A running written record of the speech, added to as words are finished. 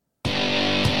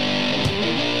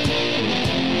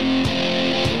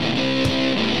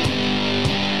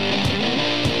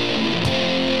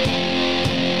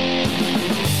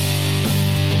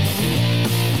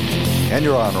And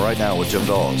you're on Right Now with Jim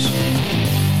Dawes.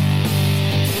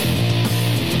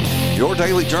 Your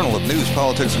daily journal of news,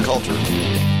 politics, and culture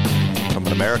from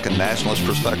an American nationalist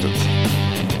perspective.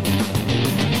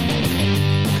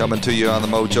 Coming to you on the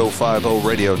Mojo 50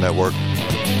 radio network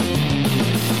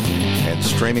and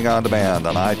streaming on demand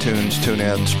on iTunes,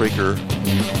 TuneIn, Spreaker,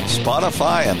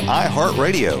 Spotify, and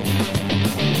iHeartRadio.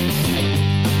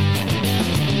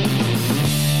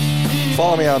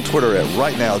 Follow me on Twitter at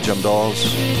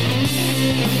RightNowJimDawes.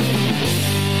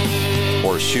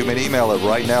 Or shoot me an email at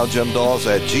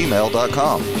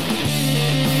rightnowjimdawes@gmail.com.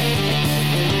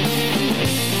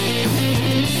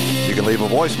 You can leave a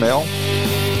voicemail,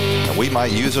 and we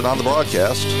might use it on the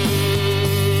broadcast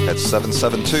at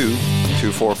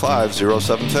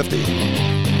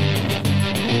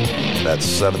 772-245-0750. That's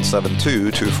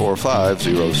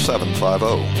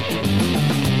 772-245-0750.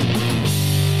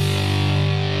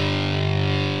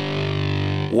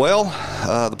 Well,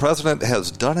 the president has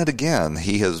done it again.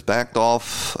 He has backed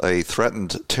off a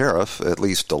threatened tariff, at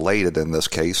least delayed it in this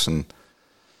case, and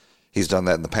he's done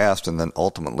that in the past and then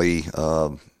ultimately,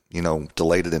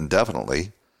 delayed it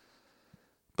indefinitely.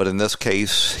 But in this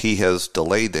case, he has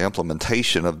delayed the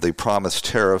implementation of the promised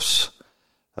tariffs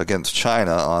against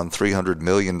China on $300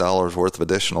 million worth of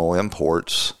additional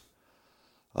imports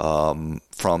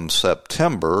from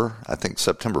September. I think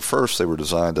September 1st they were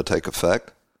designed to take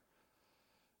effect.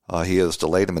 He has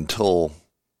delayed them until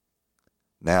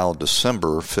now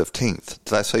December 15th.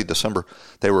 Did I say December?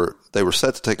 They were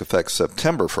set to take effect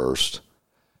September 1st,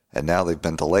 and now they've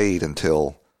been delayed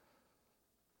until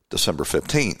December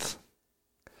 15th.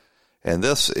 And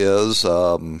this is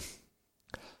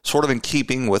sort of in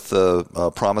keeping with the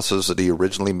promises that he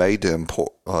originally made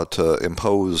to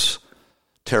impose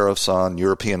tariffs on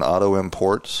European auto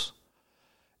imports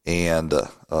and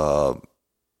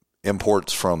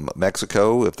imports from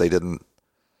Mexico if they didn't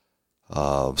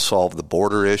solve the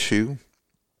border issue.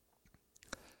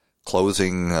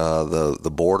 Closing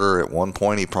the border at one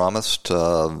point, he promised,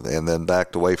 and then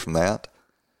backed away from that.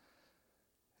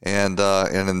 And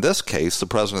in this case, the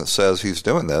president says he's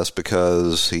doing this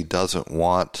because he doesn't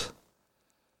want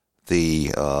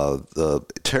the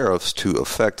tariffs to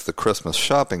affect the Christmas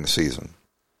shopping season.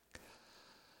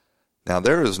 Now,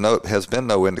 there has been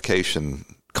no indication,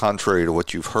 contrary to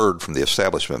what you've heard from the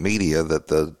establishment media, that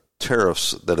the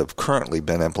tariffs that have currently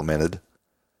been implemented,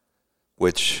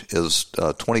 which is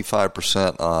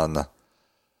 25% on,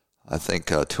 I think,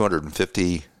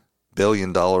 $250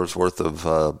 billion worth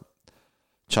of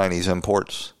Chinese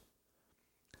imports,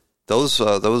 those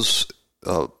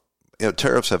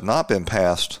tariffs have not been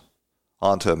passed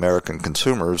on to American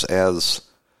consumers as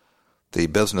the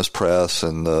business press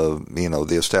and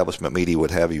the establishment media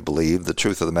would have you believe. The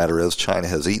truth of the matter is China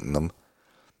has eaten them.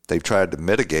 They've tried to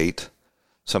mitigate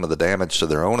some of the damage to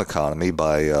their own economy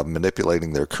by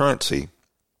manipulating their currency.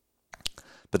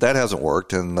 But that hasn't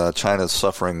worked, and China's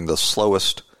suffering the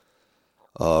slowest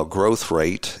growth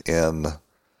rate in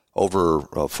over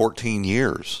 14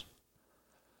 years.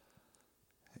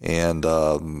 And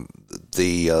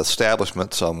the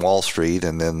establishments on Wall Street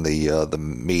and then the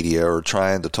media are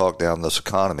trying to talk down this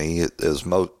economy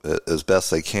as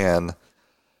best they can.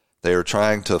 They are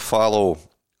trying to follow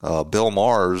Bill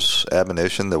Maher's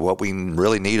admonition that what we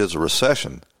really need is a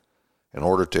recession in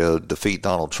order to defeat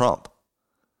Donald Trump.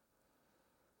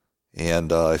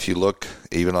 And if you look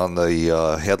even on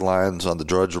the headlines on the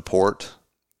Drudge Report,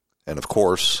 and of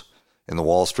course in the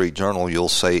Wall Street Journal, you'll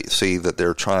see that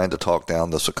they're trying to talk down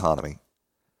this economy.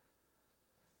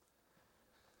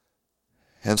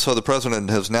 And so the president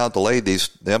has now delayed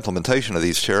the implementation of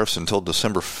these tariffs until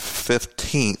December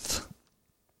 15th.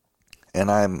 And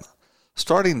I'm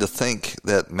starting to think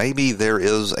that maybe there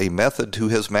is a method to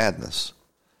his madness.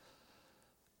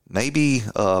 Maybe,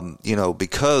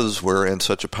 because we're in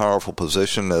such a powerful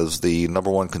position as the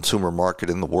number one consumer market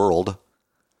in the world,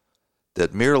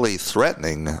 that merely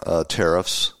threatening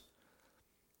tariffs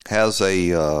has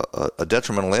a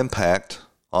detrimental impact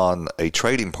on a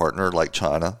trading partner like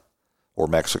China or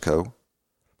Mexico.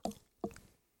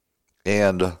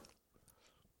 And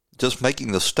just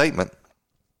making the statement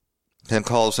can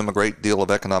cause them a great deal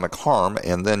of economic harm,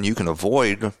 and then you can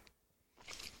avoid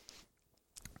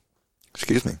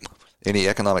any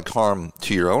economic harm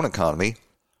to your own economy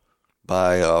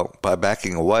by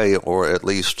backing away, or at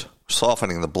least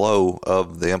softening the blow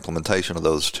of the implementation of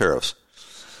those tariffs.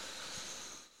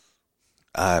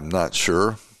 I'm not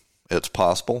sure it's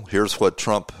possible. Here's what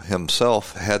Trump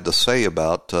himself had to say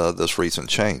about this recent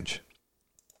change.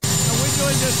 We're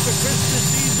doing this for Christmas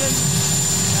season,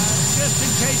 just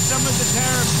in case some of the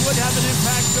tariffs would have an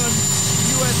impact on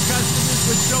U.S. customers,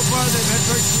 which so far they've had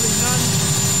virtually none.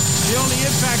 The only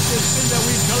impact has been that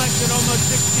we've collected almost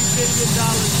 $60 billion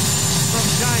from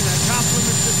China,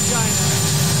 compliments of China.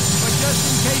 But just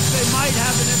in case they might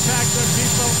have an impact on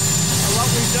people,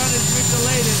 what we've done is we've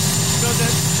delayed it so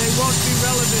that they won't be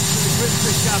relevant to the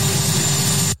Christmas shopping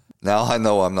season. Now, I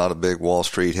know I'm not a big Wall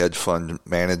Street hedge fund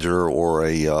manager or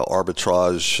a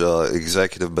arbitrage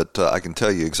executive, but I can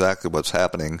tell you exactly what's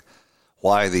happening,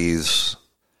 why these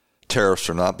tariffs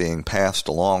are not being passed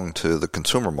along to the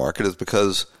consumer market is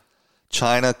because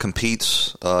China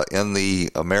competes in the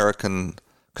American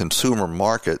consumer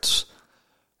markets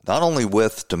not only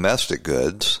with domestic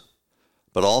goods,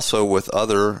 but also with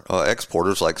other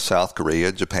exporters like South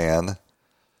Korea, Japan,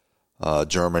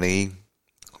 Germany,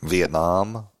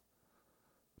 Vietnam,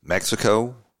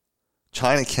 Mexico.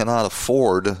 China cannot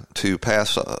afford to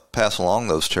pass along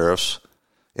those tariffs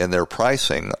in their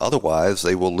pricing. Otherwise,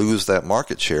 they will lose that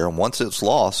market share. And once it's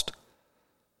lost,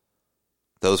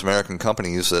 those American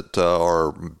companies that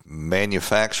are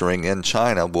manufacturing in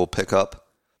China will pick up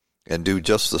and do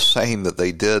just the same that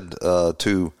they did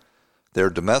to their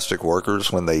domestic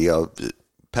workers when they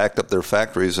packed up their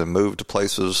factories and moved to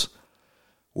places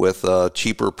with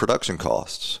cheaper production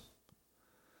costs.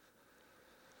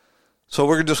 So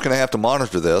we're just going to have to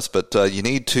monitor this, but you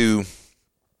need to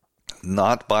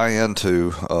not buy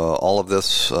into all of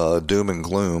this doom and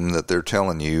gloom that they're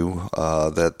telling you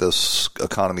that this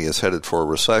economy is headed for a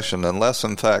recession, unless,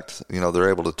 in fact, they're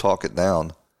able to talk it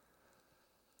down.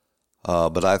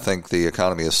 But I think the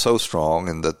economy is so strong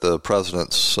and that the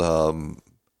president's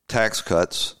tax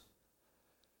cuts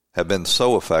have been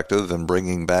so effective in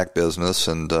bringing back business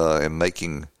and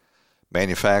making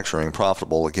manufacturing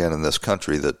profitable again in this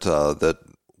country that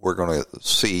we're going to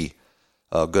see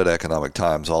good economic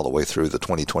times all the way through the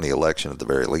 2020 election at the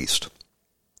very least.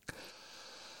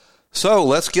 So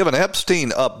let's give an Epstein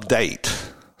update.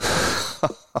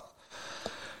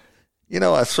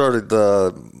 I started...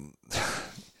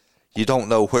 You don't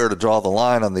know where to draw the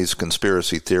line on these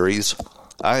conspiracy theories.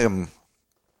 I am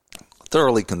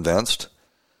thoroughly convinced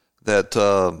that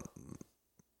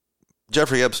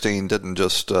Jeffrey Epstein didn't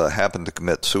just happen to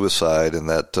commit suicide in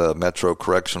that Metro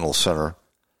Correctional Center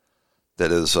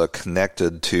that is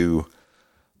connected to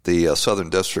the Southern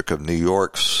District of New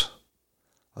York's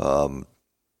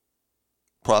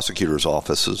prosecutor's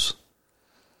offices.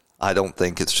 I don't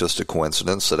think it's just a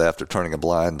coincidence that after turning a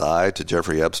blind eye to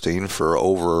Jeffrey Epstein for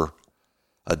over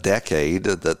a decade,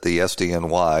 that the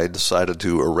SDNY decided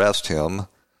to arrest him,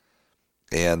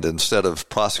 and instead of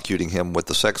prosecuting him with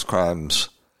the sex crimes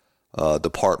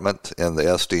department and the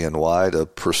SDNY, to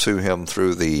pursue him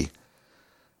through the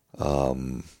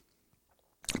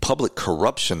public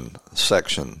corruption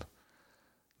section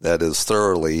that is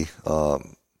thoroughly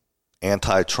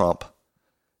anti-Trump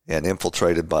and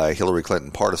infiltrated by Hillary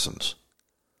Clinton partisans.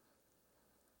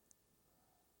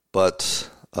 But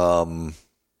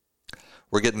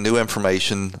we're getting new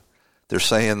information. They're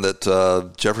saying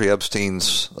that Jeffrey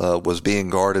Epstein's was being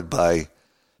guarded by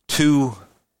two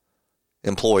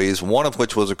employees, one of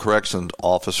which was a corrections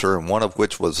officer and one of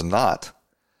which was not.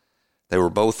 They were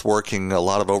both working a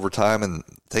lot of overtime, and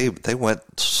they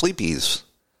went sleepies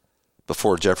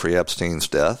before Jeffrey Epstein's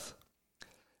death,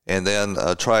 and then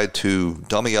tried to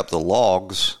dummy up the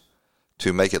logs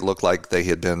to make it look like they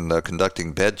had been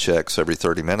conducting bed checks every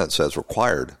 30 minutes as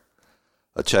required.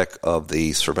 A check of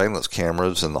the surveillance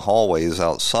cameras in the hallways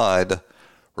outside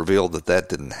revealed that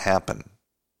didn't happen.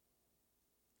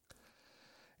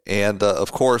 And,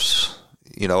 of course,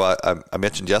 I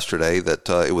mentioned yesterday that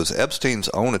it was Epstein's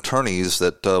own attorneys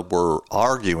that were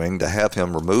arguing to have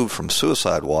him removed from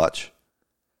suicide watch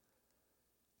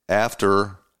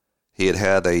after he had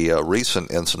had a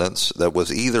recent incident that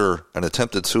was either an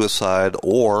attempted suicide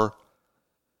or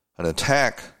an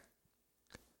attack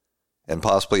and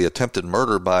possibly attempted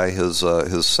murder by his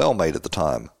cellmate at the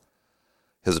time.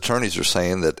 His attorneys are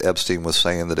saying that Epstein was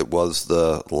saying that it was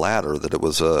the latter, that it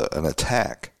was an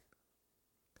attack.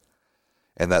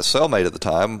 And that cellmate at the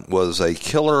time was a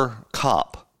killer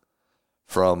cop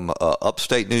from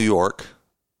upstate New York,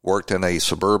 worked in a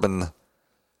suburban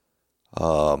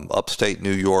upstate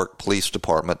New York police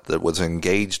department that was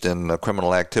engaged in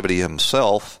criminal activity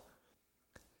himself,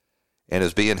 and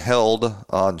is being held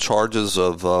on charges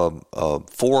of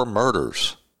 4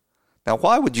 murders. Now,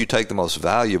 why would you take the most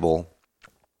valuable,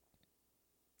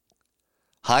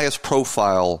 highest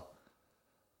profile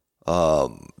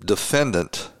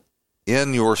defendant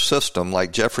in your system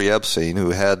like Jeffrey Epstein,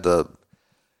 who had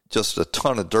just a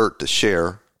ton of dirt to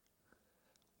share?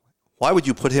 Why would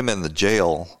you put him in the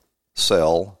jail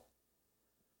cell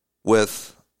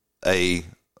with a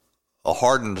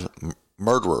hardened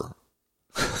murderer?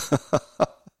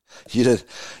 You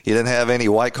didn't have any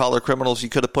white-collar criminals you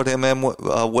could have put him in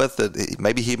with that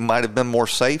maybe he might have been more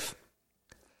safe?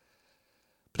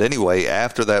 But anyway,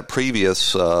 after that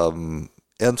previous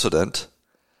incident,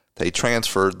 they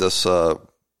transferred this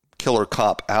killer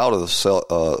cop out of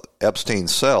the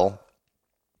Epstein's cell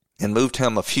and moved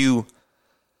him a few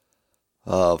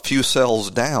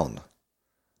cells down.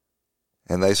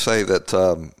 And they say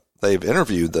that they've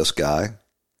interviewed this guy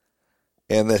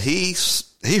and that he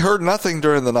heard nothing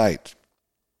during the night.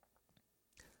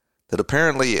 That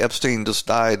apparently Epstein just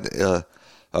died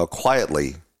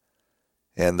quietly,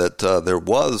 and that there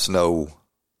was no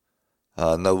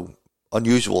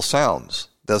unusual sounds.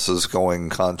 This is going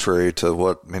contrary to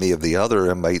what many of the other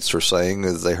inmates are saying,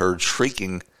 is they heard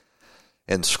shrieking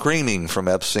and screaming from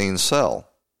Epstein's cell.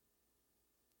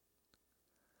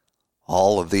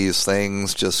 All of these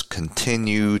things just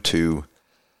continue to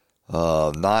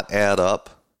not add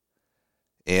up.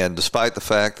 And despite the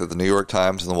fact that the New York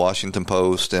Times and the Washington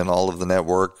Post and all of the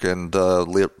network and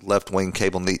left-wing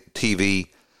cable TV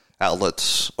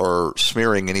outlets are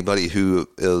smearing anybody who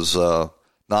is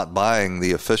not buying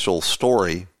the official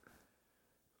story,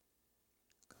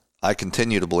 I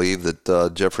continue to believe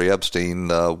that Jeffrey Epstein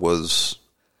was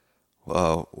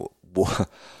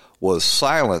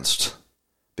silenced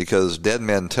because dead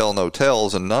men tell no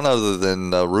tales, and none other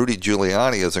than Rudy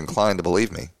Giuliani is inclined to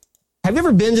believe me. Have you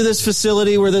ever been to this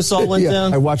facility where this all went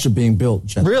down? I watched it being built,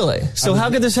 Jeff. Really? So how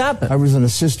could this happen? I was an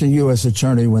assistant U.S.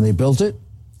 attorney when they built it.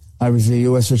 I was the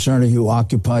U.S. attorney who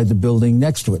occupied the building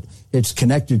next to it. It's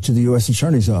connected to the U.S.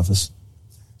 attorney's office.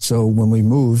 So when we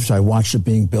moved, I watched it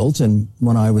being built. And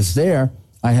when I was there,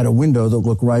 I had a window that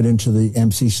looked right into the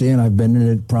MCC, and I've been in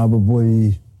it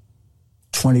probably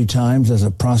 20 times as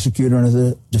a prosecutor and as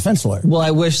a defense lawyer. Well,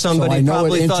 I wish somebody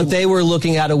probably thought they were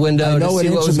looking out a window to see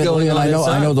what was going on.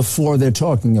 I know the floor they're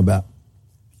talking about.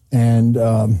 And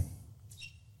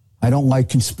I don't like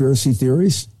conspiracy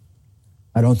theories.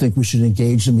 I don't think we should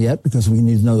engage them yet because we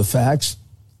need to know the facts.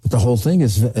 But the whole thing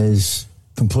is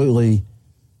completely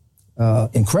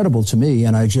incredible to me.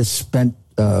 And I just spent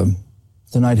the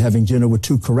night having dinner with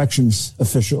 2 corrections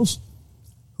officials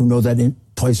who know that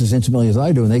place as intimately as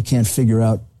I do, and they can't figure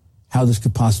out how this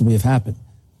could possibly have happened.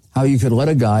 How you could let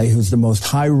a guy who's the most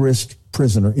high-risk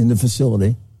prisoner in the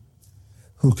facility,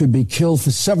 who could be killed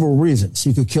for several reasons.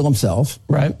 He could kill himself.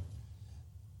 Right.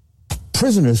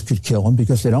 Prisoners could kill him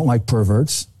because they don't like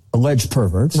perverts, alleged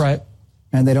perverts. Right.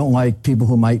 And they don't like people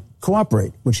who might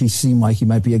cooperate, which he seemed like he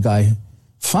might be a guy.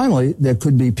 Finally, there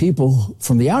could be people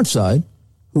from the outside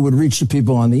who would reach the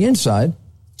people on the inside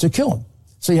to kill him.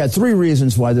 So you had 3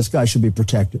 reasons why this guy should be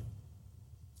protected.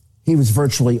 He was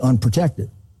virtually unprotected.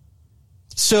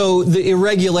 So the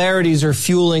irregularities are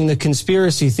fueling the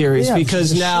conspiracy theories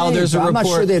because now there's a report. I'm not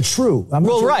sure they're true.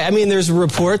 Right. I mean, there's a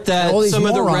report that some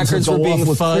of the records were being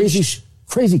fudged.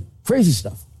 Crazy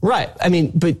stuff. Right. I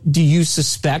mean, but do you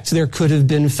suspect there could have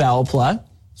been foul play?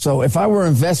 So if I were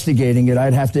investigating it,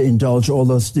 I'd have to indulge all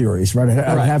those theories, right?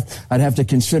 I'd have to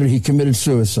consider he committed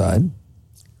suicide,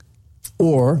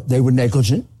 or they were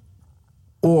negligent,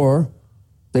 or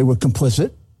they were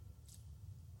complicit,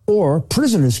 or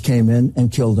prisoners came in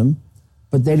and killed him,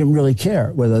 but they didn't really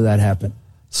care whether that happened.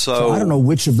 So I don't know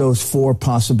which of those 4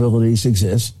 possibilities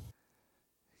exist.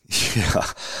 Yeah,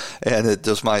 and it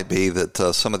just might be that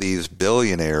some of these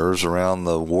billionaires around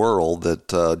the world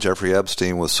that Jeffrey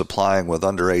Epstein was supplying with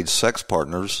underage sex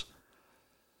partners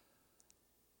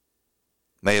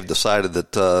may have decided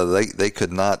that they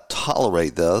could not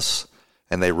tolerate this,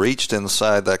 and they reached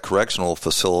inside that correctional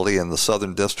facility in the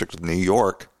Southern District of New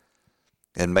York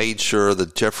and made sure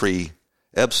that Jeffrey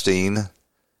Epstein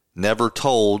never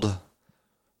told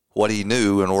what he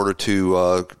knew in order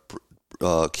to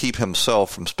keep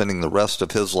himself from spending the rest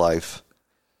of his life,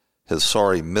 his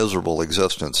sorry, miserable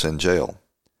existence in jail.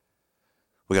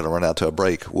 We got to run out to a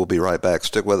break. We'll be right back.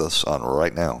 Stick with us on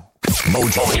Right Now.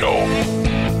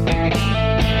 Mojo.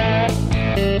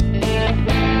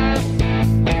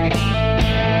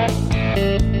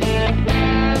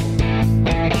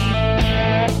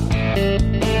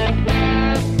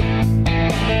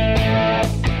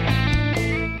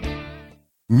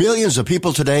 Millions of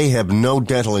people today have no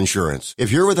dental insurance.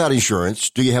 If you're without insurance,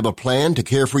 do you have a plan to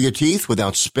care for your teeth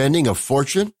without spending a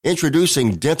fortune?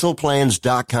 Introducing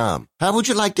dentalplans.com. How would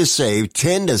you like to save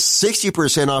 10 to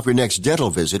 60% off your next dental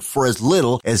visit for as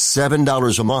little as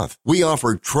 $7 a month? We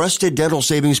offer trusted dental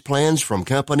savings plans from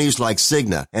companies like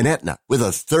Cigna and Aetna with a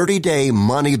 30-day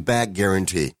money-back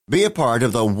guarantee. Be a part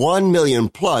of the 1 million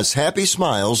plus happy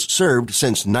smiles served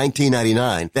since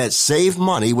 1999 that save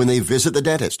money when they visit the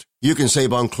dentist. You can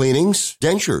save on cleanings,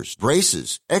 dentures,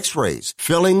 braces, x-rays,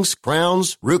 fillings,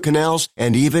 crowns, root canals,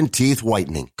 and even teeth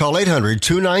whitening. Call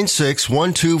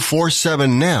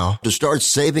 800-296-1247 now to start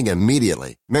saving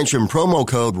immediately. Mention promo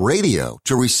code RADIO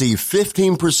to receive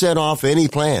 15% off any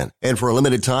plan. And for a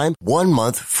limited time, 1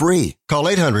 month free. Call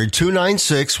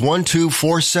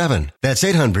 800-296-1247. That's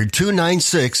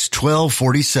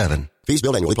 800-296-1247. Fees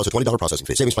billed annually plus a $20 processing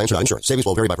fee. Savings plans are not insurance. Savings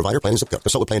will vary by provider, plan, and zip code.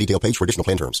 Consult with plan detail page for additional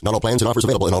plan terms. Not all plans and offers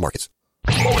available in all markets.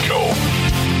 Mojo.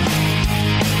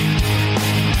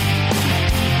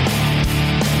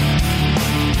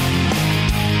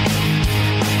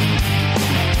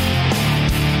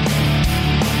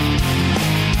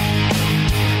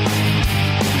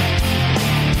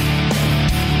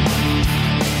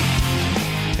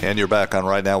 And you're back on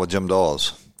Right Now with Jim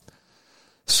Dawes.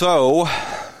 So,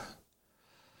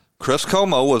 Chris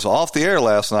Como was off the air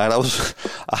last night. I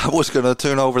was going to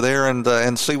tune over there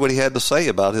and see what he had to say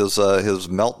about his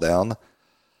meltdown,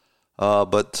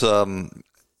 but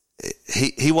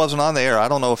he wasn't on the air. I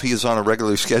don't know if he's on a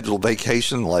regularly scheduled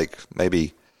vacation, like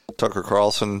maybe Tucker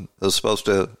Carlson is supposed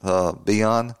to be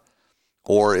on,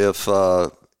 or if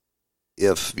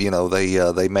you know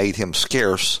they made him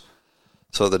scarce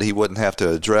so that he wouldn't have to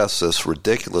address this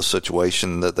ridiculous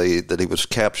situation that he was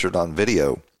captured on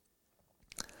video,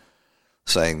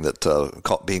 saying that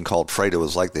being called Fredo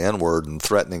is like the N-word and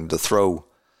threatening to throw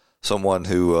someone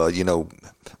who,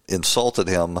 insulted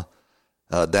him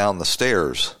down the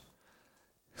stairs.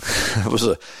 It was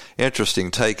an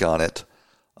interesting take on it.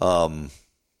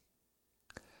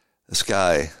 This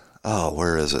guy,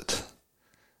 where is it?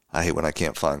 I hate when I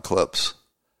can't find clips.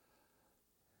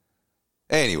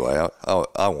 Anyway,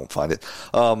 I won't find it.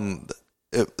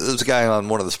 There's a guy on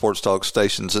one of the sports talk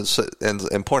stations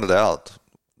and pointed out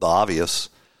the obvious,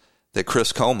 that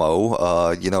Chris Como,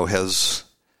 has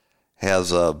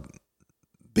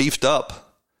beefed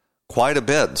up quite a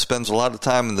bit, spends a lot of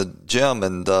time in the gym,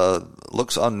 and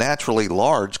looks unnaturally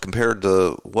large compared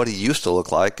to what he used to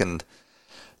look like. And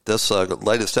this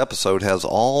latest episode has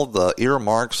all the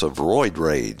earmarks of roid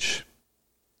rage.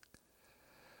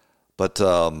 But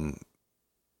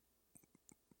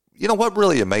what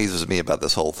really amazes me about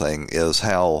this whole thing is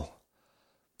how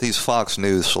these Fox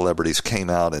News celebrities came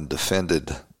out and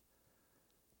defended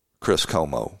Chris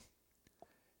Como.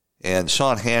 And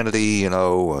Sean Hannity,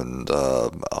 and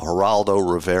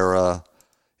Geraldo Rivera,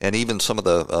 and even some of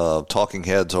the talking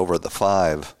heads over at the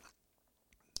Five,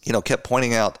 kept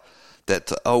pointing out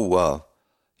that,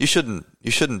 you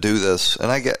shouldn't do this.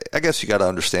 And I guess you got to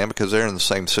understand, because they're in the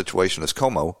same situation as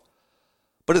Como.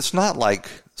 But it's not like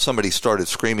somebody started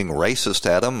screaming racist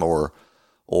at him or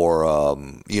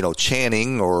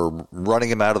chanting or running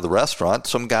him out of the restaurant.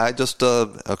 Some guy just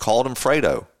called him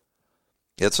Fredo.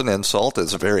 It's an insult.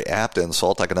 It's a very apt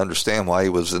insult. I can understand why he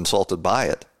was insulted by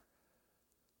it.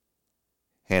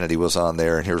 Hannity was on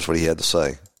there, and here's what he had to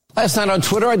say. Last night on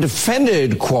Twitter, I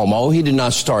defended Cuomo. He did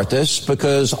not start this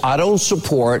because I don't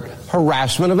support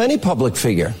harassment of any public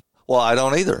figure. Well, I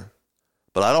don't either.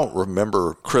 But I don't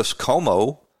remember Chris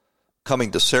Como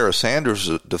coming to Sarah Sanders'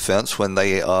 defense when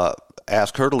they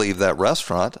asked her to leave that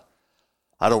restaurant.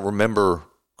 I don't remember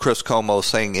Chris Como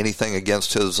saying anything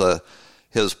against his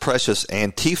precious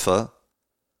Antifa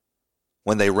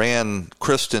when they ran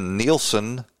Kristen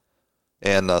Nielsen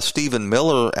and Stephen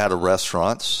Miller out of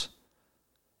restaurants.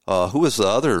 Who was the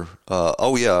other?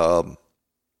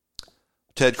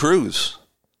 Ted Cruz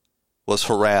was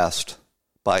harassed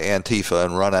by Antifa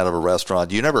and run out of a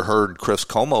restaurant. You never heard Chris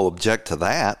Como object to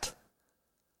that.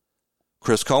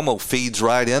 Chris Como feeds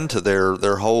right into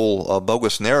their whole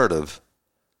bogus narrative.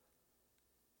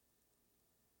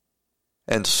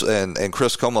 And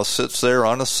Chris Como sits there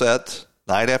on a set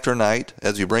night after night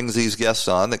as he brings these guests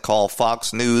on that call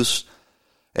Fox News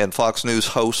and Fox News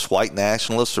hosts white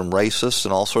nationalists and racists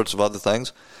and all sorts of other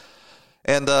things.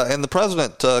 And the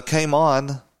president came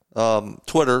on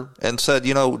Twitter and said,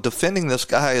 defending this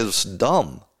guy is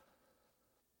dumb.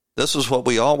 This is what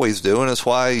we always do, and it's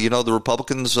why, the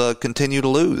Republicans continue to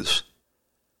lose.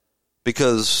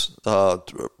 Because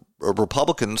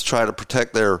Republicans try to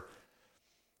protect their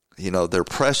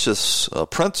precious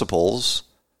principles,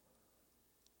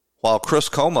 while Chris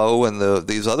Como and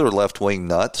these other left-wing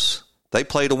nuts, they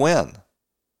play to win.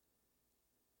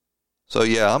 So,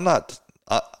 yeah, I'm not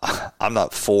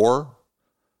for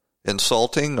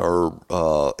insulting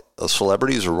or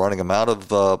celebrities or running them out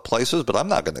of places, but I'm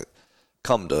not going to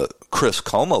come to Chris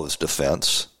Cuomo's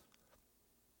defense.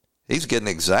 He's getting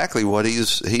exactly what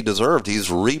he deserved.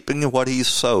 He's reaping what he's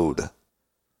sowed.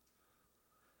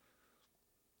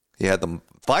 He had the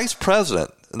vice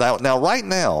president. Now, right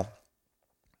now,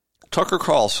 Tucker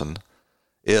Carlson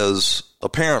is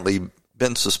apparently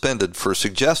been suspended for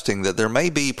suggesting that there may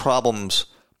be problems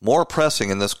more pressing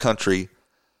in this country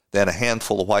than a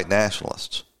handful of white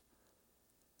nationalists.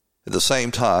 At the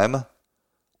same time,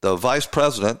 the vice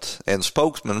president and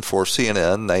spokesman for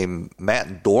CNN named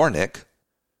Matt Dornick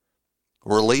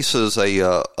releases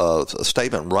a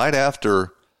statement right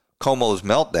after Cuomo's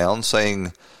meltdown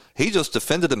saying he just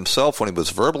defended himself when he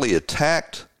was verbally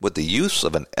attacked with the use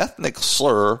of an ethnic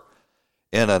slur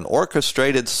in an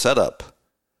orchestrated setup.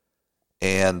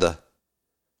 And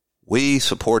we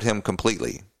support him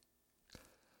completely.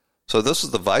 So this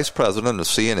is the vice president of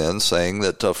CNN saying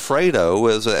that Fredo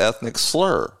is an ethnic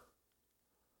slur.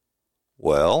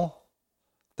 Well,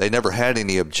 they never had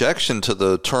any objection to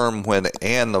the term when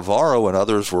Ann Navarro and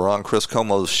others were on Chris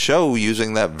Cuomo's show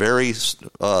using that very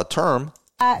term.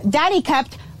 Daddy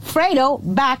kept Fredo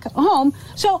back home,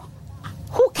 so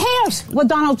who cares what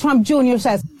Donald Trump Jr.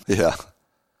 says? Yeah.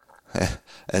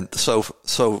 And so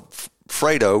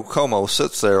Fredo, Cuomo,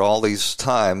 sits there all these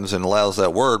times and allows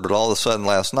that word, but all of a sudden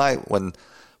last night when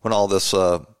all this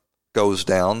goes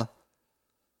down,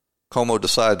 Cuomo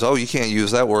decides, oh, you can't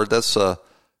use that word. That's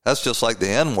just like the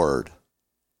N-word.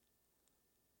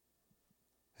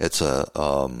 It's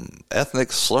a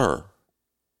ethnic slur.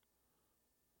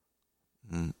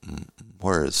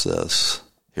 Where is this?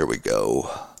 Here we go.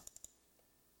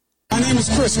 My name is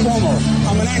Chris Cuomo.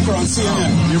 I'm an anchor on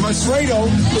CNN. Fredo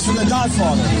is from The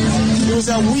Godfather. He was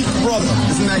that weak brother.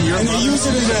 Isn't that your brother? And they use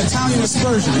it as an Italian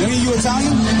aspersion. Any of you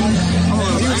Italian?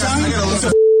 Are you Italian? It's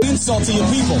an insult to your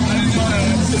people.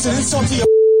 It's an insult to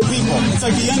your people. It's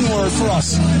like the N-word for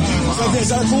us. It's like, is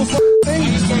that a cool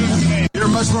thing? You're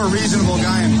a much more reasonable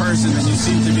guy in person than you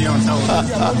seem to be on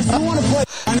television. Yeah, but if you want to play,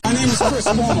 my name is Chris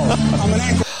Cuomo. I'm an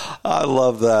anchor. I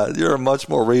love that. You're a much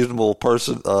more reasonable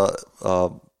person,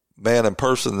 man in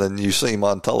person than you seem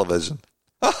on television.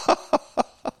 That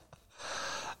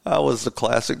was the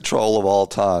classic troll of all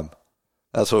time.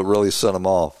 That's what really sent him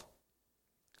off.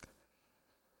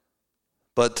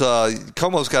 But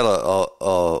Cuomo's got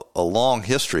a long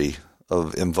history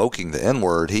of invoking the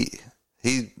N-word.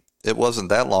 It wasn't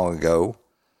that long ago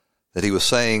that he was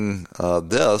saying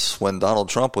this when Donald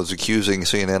Trump was accusing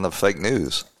CNN of fake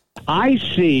news. I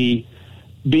see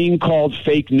being called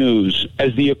fake news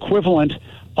as the equivalent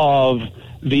of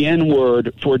the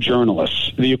N-word for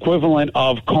journalists, the equivalent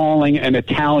of calling an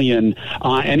Italian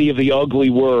any of the ugly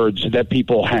words that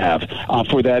people have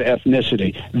for that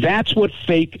ethnicity. That's what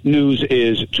fake news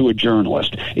is to a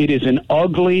journalist. It is an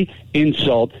ugly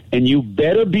insult, and you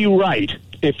better be right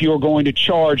if you're going to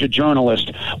charge a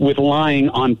journalist with lying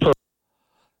on purpose.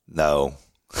 No.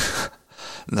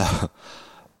 No.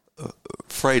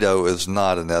 Fredo is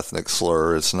not an ethnic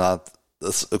slur. It's not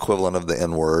the equivalent of the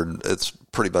N-word. It's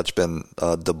pretty much been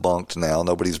debunked now.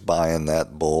 Nobody's buying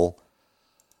that bull.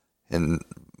 And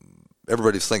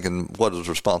everybody's thinking what is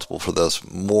responsible for this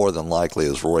more than likely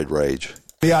is roid rage.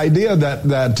 The idea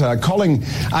that calling,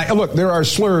 look, there are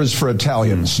slurs for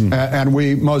Italians, and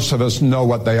most of us know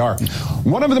what they are.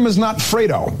 One of them is not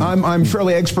Fredo. I'm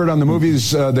fairly expert on the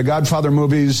movies, the Godfather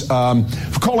movies.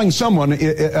 Calling someone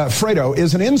Fredo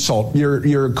is an insult.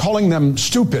 You're calling them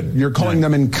stupid. You're calling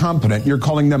them incompetent. You're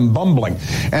calling them bumbling.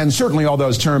 And certainly all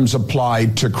those terms apply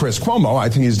to Chris Cuomo. I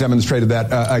think he's demonstrated that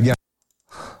again.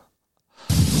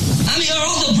 I'm your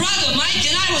older brother, Mike,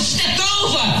 and I was stepped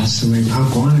over. So maybe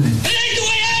Pop wanted it.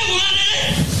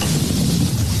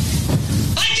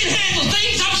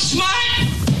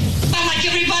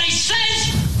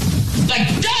 Like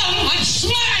dumb, I'm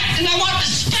smart, and I want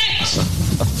respect.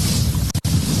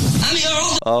 I'm your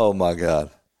older. Oh my God,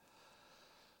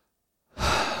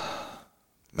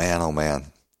 man! Oh man,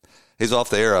 he's off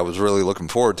the air. I was really looking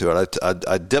forward to it.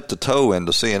 I dipped a toe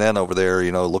into CNN over there,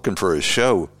 looking for his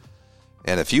show.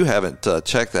 And if you haven't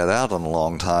checked that out in a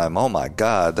long time, oh my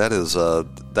God, that is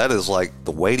like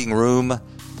the waiting room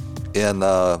in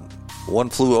One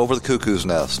Flew Over the Cuckoo's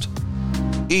Nest.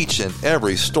 Each and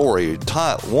every story,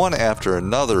 one after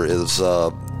another, is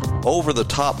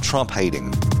over-the-top Trump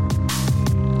hating.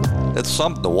 It's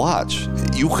something to watch.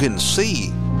 You can see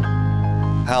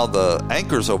how the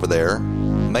anchors over there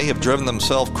may have driven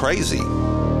themselves crazy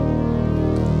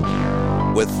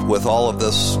with all of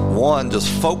this, one, just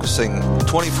focusing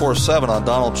 24/7 on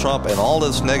Donald Trump and all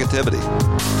this negativity.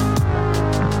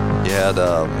 You had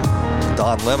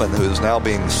Don Lemon, who is now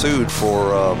being sued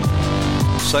for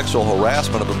sexual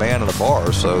harassment of a man in a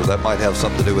bar. So that might have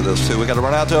something to do with this, too. We got to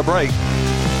run out to a break.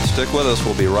 Stick with us.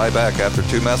 We'll be right back after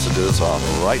 2 messages on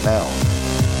Right Now.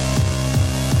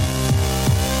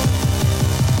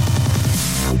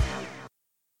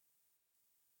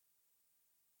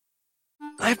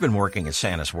 I've been working at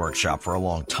Santa's workshop for a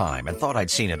long time and thought I'd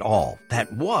seen it all.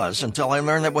 That was until I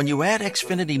learned that when you add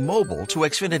Xfinity Mobile to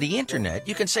Xfinity Internet,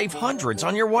 you can save hundreds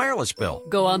on your wireless bill.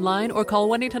 Go online or call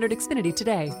 1-800-XFINITY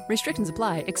today. Restrictions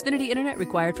apply. Xfinity Internet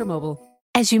required for mobile.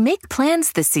 As you make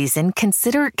plans this season,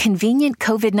 consider convenient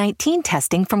COVID-19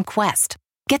 testing from Quest.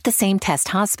 Get the same test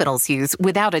hospitals use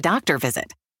without a doctor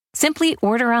visit. Simply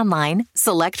order online,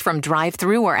 select from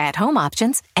drive-through or at-home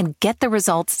options, and get the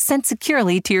results sent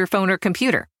securely to your phone or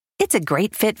computer. It's a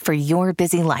great fit for your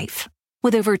busy life.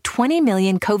 With over 20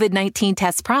 million COVID-19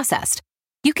 tests processed,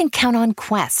 you can count on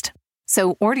Quest.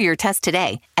 So order your test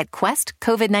today at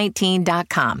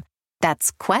questcovid19.com.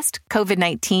 That's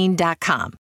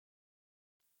questcovid19.com.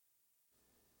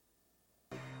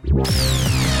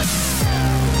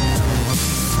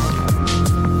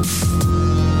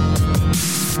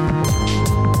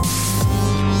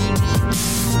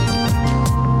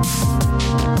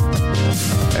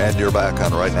 And you're back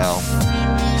on Right Now,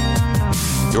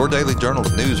 your daily journal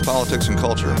of news, politics, and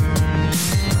culture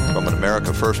from an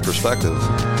America First perspective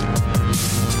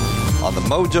on the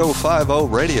Mojo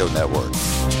 50 radio network.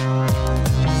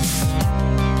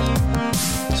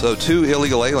 So 2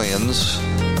 illegal aliens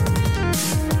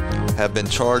have been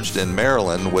charged in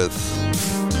Maryland with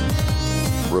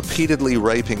repeatedly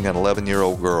raping an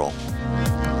 11-year-old girl.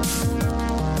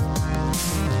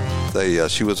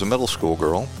 She was a middle school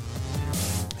girl.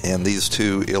 And these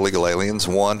 2 illegal aliens,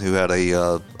 one who had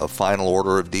a final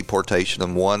order of deportation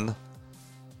and one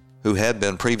who had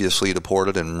been previously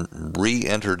deported and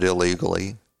re-entered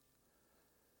illegally,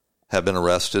 have been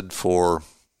arrested for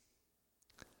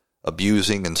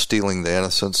abusing and stealing the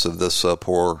innocence of this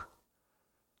poor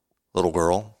little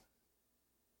girl.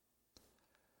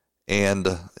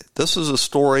 And this is a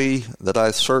story that I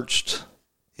searched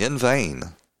in vain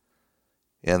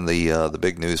in the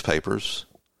big newspapers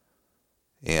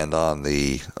and on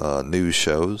the news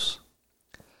shows.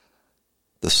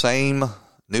 The same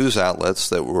news outlets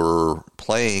that were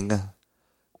playing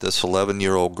this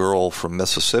 11-year-old girl from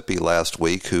Mississippi last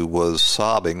week who was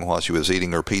sobbing while she was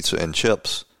eating her pizza and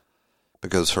chips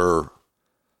because her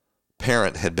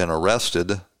parent had been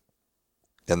arrested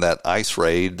in that ICE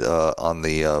raid on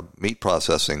the meat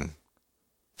processing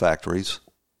factories.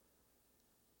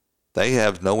 They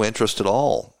have no interest at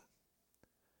all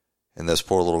in this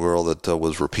poor little girl that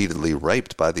was repeatedly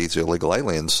raped by these illegal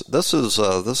aliens. This is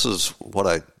what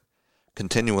I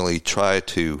continually try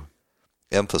to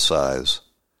emphasize.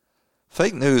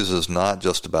 Fake news is not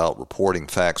just about reporting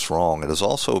facts wrong. It is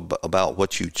also about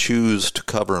what you choose to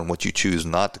cover and what you choose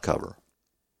not to cover.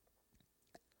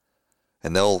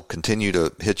 And they'll continue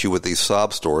to hit you with these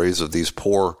sob stories of these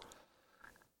poor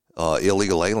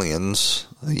illegal aliens,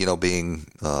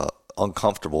 being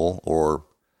uncomfortable or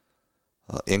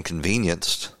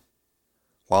inconvenienced,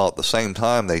 while at the same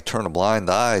time they turn a blind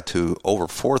eye to over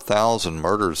 4,000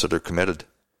 murders that are committed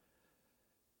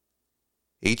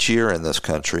each year in this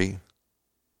country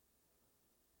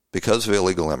because of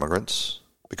illegal immigrants,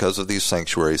 because of these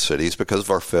sanctuary cities, because of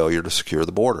our failure to secure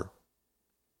the border.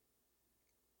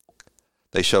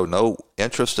 They show no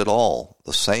interest at all.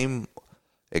 The same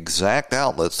exact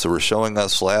outlets that were showing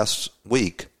us last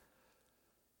week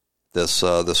this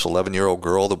 11-year-old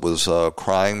girl that was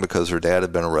crying because her dad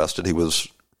had been arrested. He was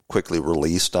quickly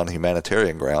released on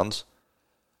humanitarian grounds.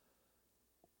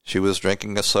 She was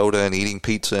drinking a soda and eating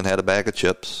pizza and had a bag of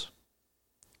chips.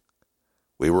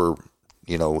 We were,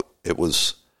 it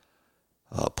was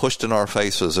pushed in our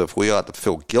faces if we ought to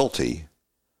feel guilty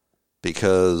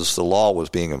because the law was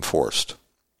being enforced.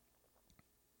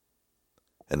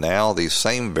 And now these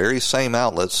very same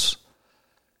outlets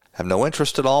have no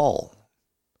interest at all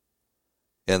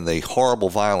in the horrible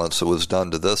violence that was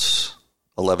done to this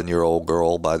 11-year-old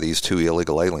girl by these 2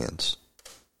 illegal aliens.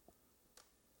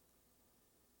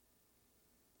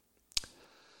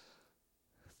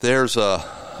 There's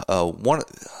one.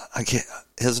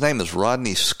 His name is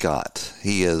Rodney Scott.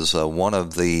 He is one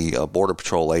of the Border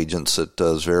Patrol agents that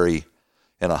is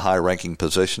in a high-ranking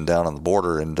position down on the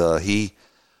border, and he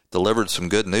delivered some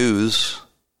good news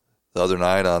the other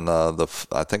night on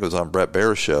I think it was on Brett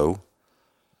Baer's show,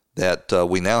 that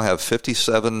we now have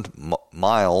 57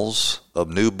 miles of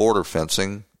new border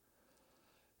fencing,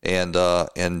 and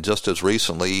just as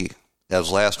recently as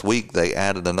last week, they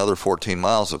added another 14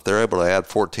 miles. If they're able to add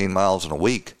 14 miles in a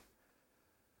week,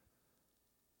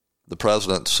 the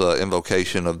president's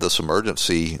invocation of this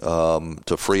emergency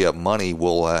to free up money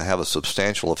will have a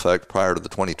substantial effect prior to the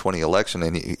 2020 election,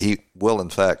 and he will, in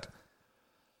fact,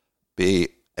 be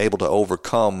able to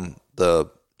overcome the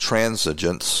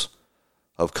transigence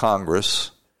of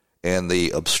Congress and the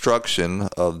obstruction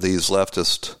of these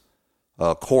leftist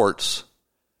courts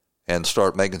and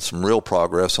start making some real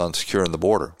progress on securing the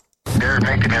border. They're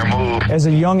making their move. As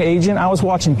a young agent, I was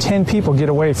watching 10 people get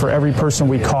away for every person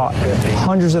we caught.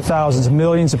 Hundreds of thousands,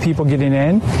 millions of people getting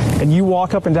in. And you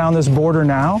walk up and down this border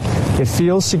now, it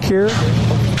feels secure.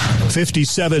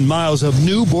 57 miles of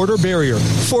new border barrier,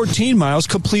 14 miles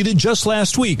completed just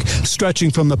last week, stretching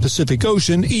from the Pacific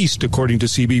Ocean east, according to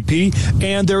CBP,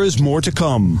 and there is more to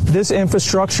come. This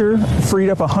infrastructure freed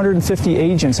up 150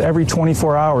 agents every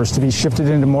 24 hours to be shifted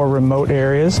into more remote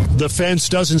areas. The fence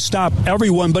doesn't stop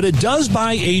everyone, but it does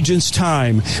buy agents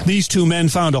time. These two men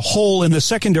found a hole in the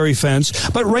secondary fence,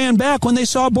 but ran back when they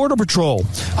saw Border Patrol.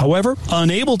 However,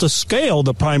 unable to scale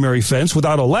the primary fence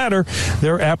without a ladder,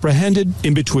 they're apprehended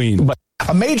in between.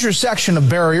 A major section of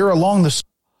barrier along the...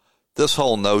 This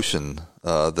whole notion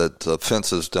that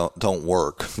fences don't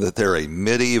work, that they're a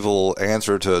medieval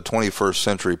answer to a 21st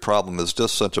century problem is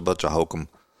just such a bunch of hokum.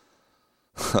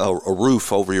 A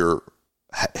roof over your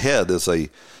head is a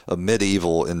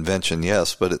medieval invention,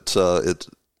 yes, but it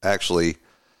actually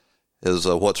is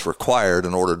what's required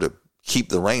in order to keep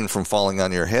the rain from falling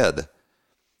on your head.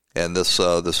 And this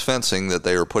fencing that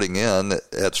they are putting in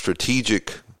at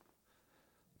strategic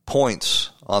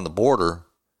points on the border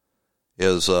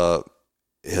is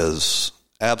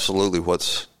absolutely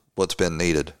what's been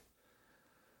needed.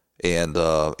 And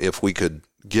if we could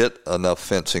get enough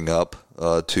fencing up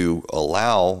to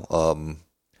allow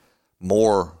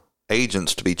more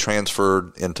agents to be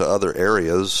transferred into other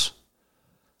areas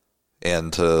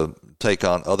and to take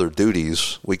on other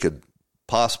duties, we could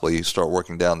possibly start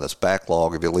working down this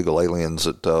backlog of illegal aliens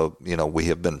that we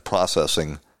have been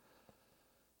processing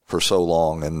for so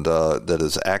long, and that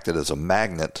has acted as a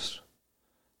magnet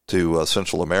to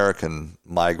Central American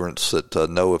migrants that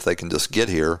know if they can just get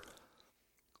here,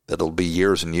 that it'll be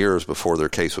years and years before their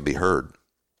case will be heard.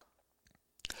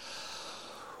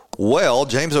 Well,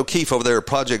 James O'Keefe over there at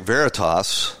Project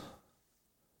Veritas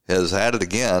has had it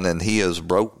again, and he has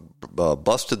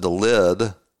busted the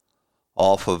lid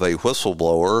off of a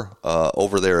whistleblower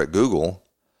over there at Google,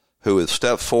 who has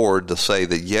stepped forward to say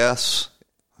that yes,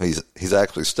 he's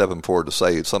actually stepping forward to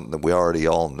say something that we already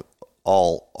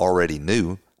all already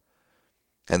knew,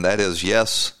 and that is,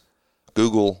 yes,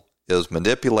 Google is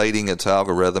manipulating its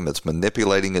algorithm, it's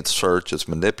manipulating its search, it's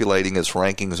manipulating its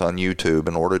rankings on YouTube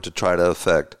in order to try to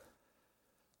affect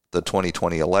the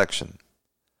 2020 election.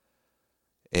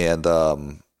 And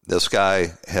this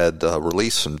guy had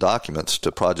released some documents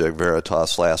to Project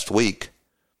Veritas last week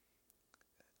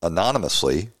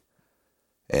anonymously,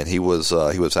 and he was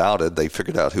outed. They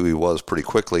figured out who he was pretty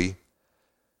quickly,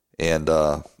 and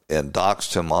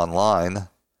doxed him online.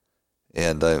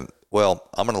 And I'm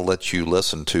going to let you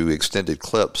listen to extended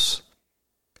clips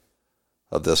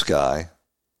of this guy.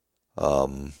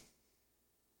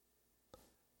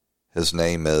 His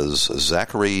name is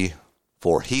Zachary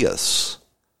Voorhees.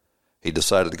 He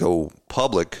decided to go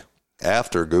public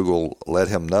after Google let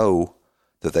him know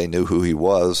that they knew who he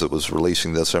was that was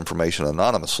releasing this information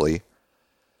anonymously.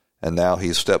 And now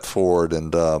he's stepped forward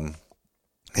and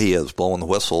he is blowing the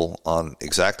whistle on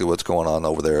exactly what's going on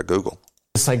over there at Google.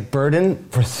 It's burden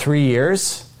for 3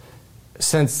 years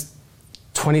since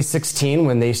 2016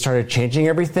 when they started changing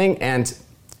everything, and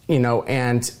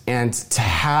to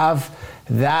have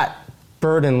that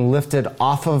burden lifted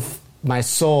off of my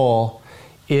soul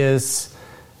is,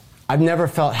 I've never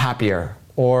felt happier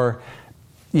or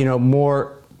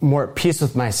more at peace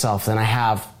with myself than I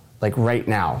have right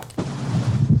now.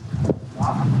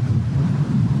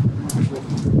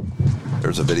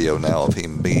 There's a video now of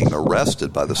him being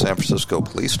arrested by the San Francisco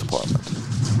Police Department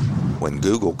when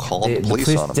Google called the police on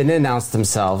him. The police didn't announce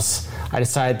themselves. I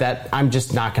decided that I'm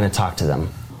just not going to talk to them.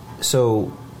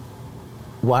 So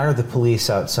why are the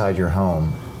police outside your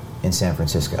home in San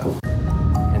Francisco?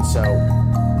 And so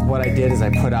what I did is I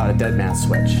put out a dead man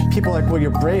switch. People are like, well, you're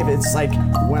brave. It's like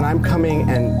when I'm coming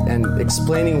and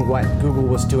explaining what Google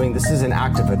was doing, this is an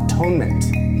act of atonement,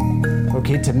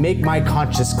 okay, to make my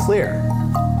conscience clear.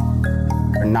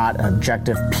 They're not an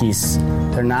objective piece.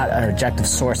 They're not an objective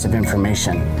source of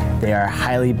information. They are a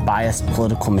highly biased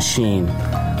political machine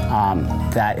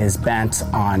that is bent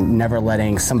on never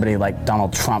letting somebody like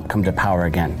Donald Trump come to power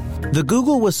again. The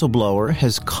Google whistleblower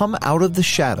has come out of the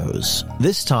shadows,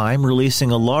 this time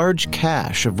releasing a large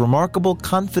cache of remarkable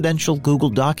confidential Google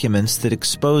documents that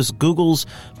expose Google's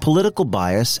political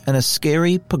bias and a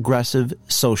scary progressive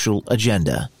social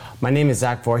agenda. My name is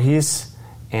Zach Voorhees,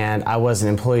 and I was an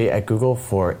employee at Google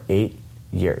for 8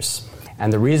 years.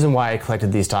 And the reason why I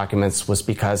collected these documents was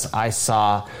because I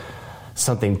saw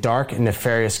something dark and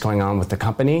nefarious going on with the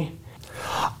company.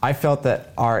 I felt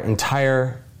that our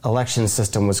entire election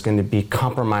system was going to be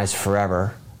compromised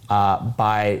forever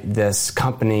by this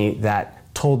company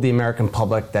that told the American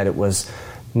public that it was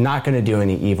not going to do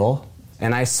any evil.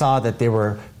 And I saw that they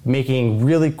were making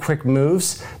really quick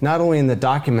moves, not only in the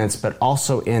documents, but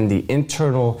also in the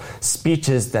internal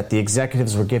speeches that the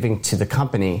executives were giving to the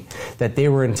company, that they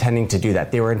were intending to do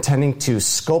that. They were intending to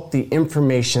sculpt the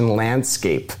information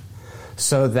landscape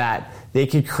so that they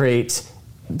could create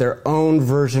their own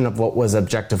version of what was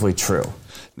objectively true.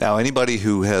 Now, anybody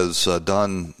who has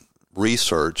done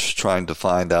research trying to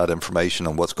find out information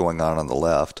on what's going on the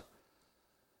left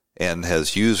and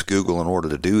has used Google in order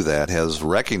to do that has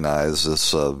recognized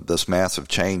this massive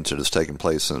change that has taken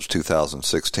place since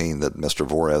 2016 that Mr.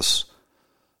 Voorhees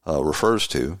refers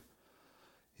to.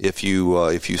 If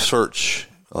you search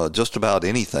just about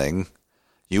anything,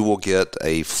 you will get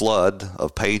a flood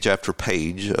of page after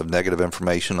page of negative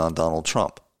information on Donald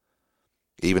Trump.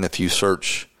 Even if you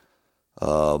search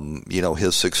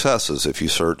his successes. If you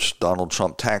search Donald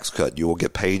Trump tax cut, you will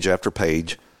get page after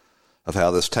page of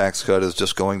how this tax cut is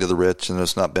just going to the rich and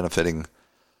it's not benefiting,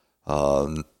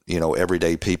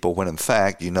 everyday people, when in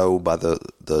fact, by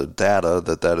the data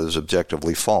that is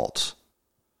objectively false.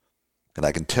 And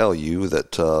I can tell you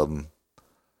that,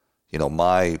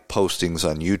 my postings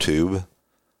on YouTube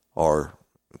are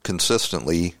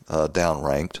consistently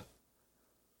downranked.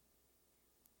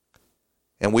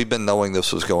 And we've been knowing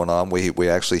this was going on. We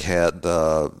actually had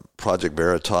Project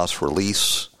Veritas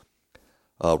release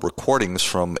recordings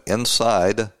from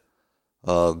inside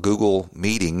Google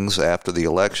meetings after the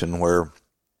election where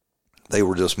they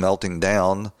were just melting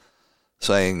down,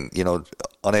 saying,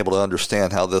 unable to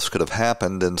understand how this could have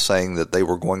happened and saying that they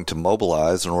were going to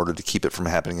mobilize in order to keep it from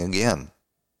happening again.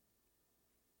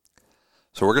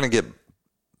 So we're going to get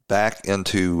back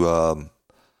into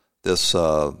this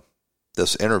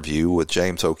interview with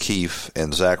James O'Keefe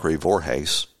and Zachary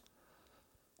Voorhees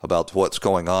about what's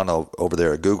going on over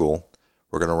there at Google.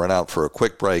 We're going to run out for a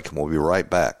quick break, and we'll be right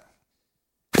back.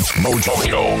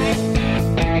 Mojo.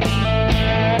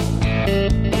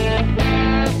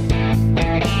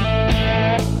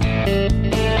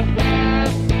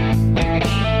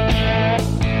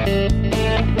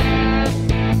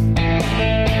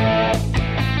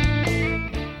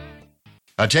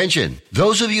 Attention,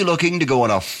 those of you looking to go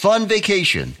on a fun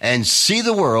vacation and see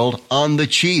the world on the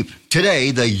cheap.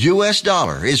 Today, the U.S.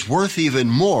 dollar is worth even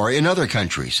more in other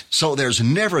countries, so there's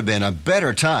never been a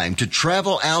better time to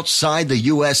travel outside the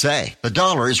USA. The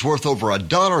dollar is worth over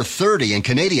 $1.30 in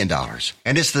Canadian dollars,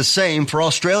 and it's the same for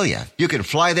Australia. You can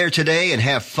fly there today and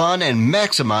have fun and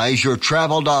maximize your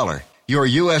travel dollar. Your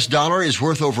U.S. dollar is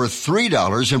worth over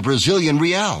 $3 in Brazilian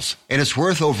reals, and it's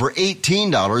worth over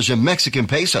 $18 in Mexican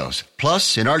pesos.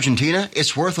 Plus, in Argentina,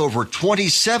 it's worth over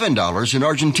 $27 in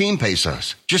Argentine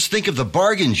pesos. Just think of the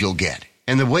bargains you'll get.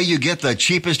 And the way you get the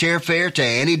cheapest airfare to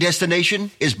any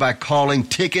destination is by calling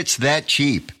Tickets That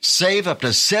Cheap. Save up to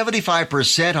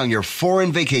 75% on your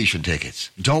foreign vacation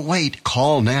tickets. Don't wait.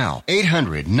 Call now.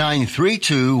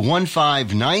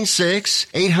 800-932-1596.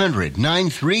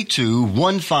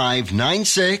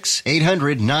 800-932-1596.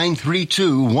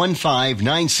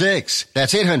 800-932-1596.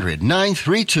 That's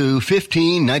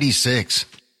 800-932-1596.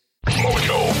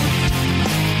 Mojo.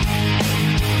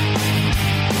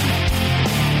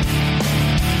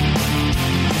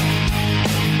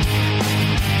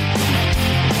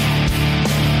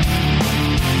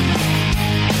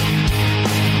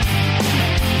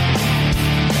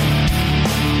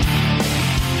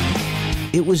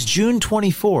 It was June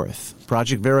 24th.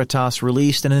 Project Veritas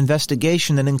released an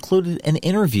investigation that included an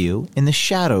interview in the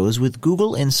shadows with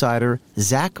Google insider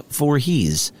Zach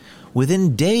Voorhees.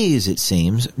 Within days, it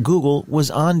seems, Google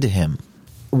was on to him.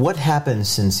 What happened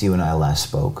since you and I last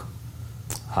spoke?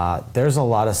 There's a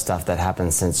lot of stuff that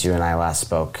happened since you and I last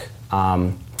spoke.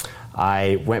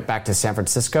 I went back to San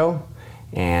Francisco,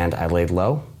 and I laid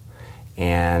low.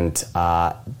 And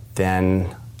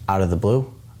then, out of the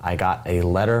blue, I got a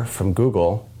letter from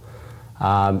Google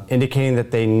indicating that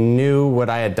they knew what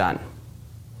I had done.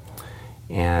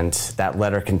 And that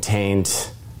letter contained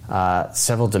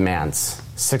several demands,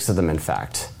 6 of them in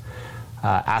fact.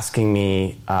 asking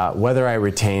me whether I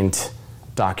retained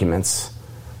documents,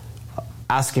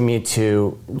 asking me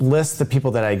to list the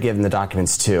people that I'd given the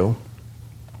documents to,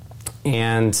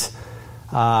 and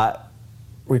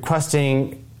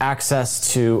requesting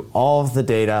access to all of the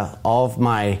data, all of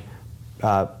my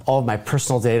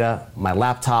personal data, my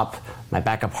laptop, my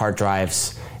backup hard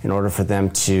drives, in order for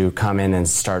them to come in and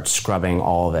start scrubbing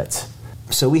all of it.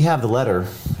 So we have the letter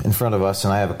in front of us,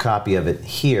 and I have a copy of it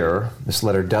here. This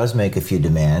letter does make a few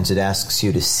demands. It asks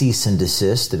you to cease and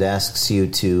desist. It asks you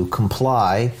to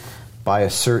comply by a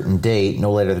certain date,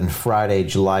 no later than Friday,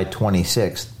 July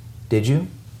 26th. Did you?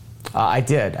 I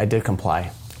did. I did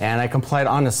comply. And I complied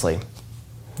honestly.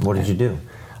 What did you do?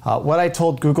 What I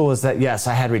told Google is that, yes,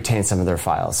 I had retained some of their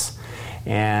files.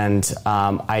 And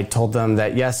I told them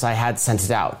that, yes, I had sent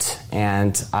it out.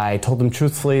 And I told them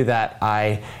truthfully that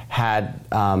I had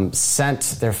sent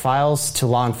their files to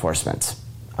law enforcement.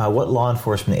 What law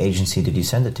enforcement agency did you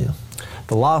send it to?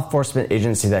 The law enforcement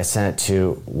agency that I sent it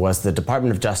to was the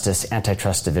Department of Justice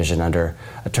Antitrust Division under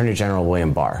Attorney General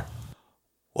William Barr.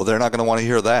 Well, they're not going to want to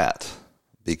hear that,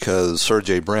 because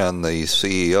Sergey Brin, the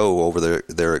CEO over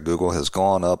there at Google, has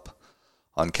gone up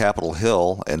on Capitol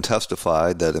Hill and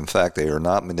testified that, in fact, they are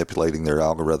not manipulating their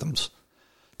algorithms,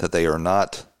 that they are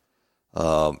not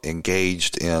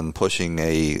engaged in pushing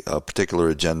a particular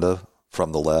agenda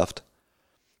from the left.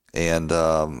 And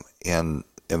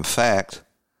in fact,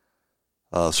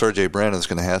 Sergey Brin is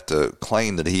going to have to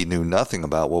claim that he knew nothing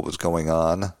about what was going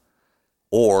on,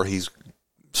 or he's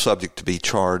subject to be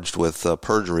charged with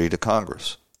perjury to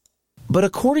Congress. But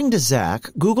according to Zach,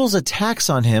 Google's attacks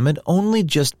on him had only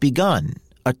just begun.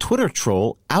 A Twitter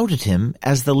troll outed him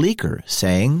as the leaker,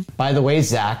 saying, "By the way,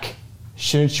 Zach,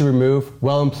 shouldn't you remove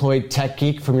well-employed tech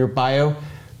geek from your bio,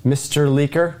 Mr.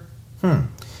 Leaker?"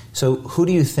 So who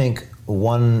do you think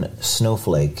one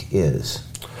snowflake is?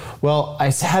 Well, I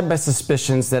had my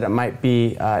suspicions that it might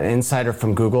be an insider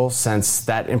from Google, since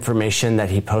that information that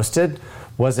he posted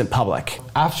wasn't public.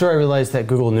 After I realized that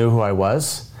Google knew who I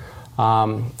was,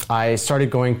 I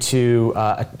started going to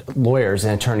lawyers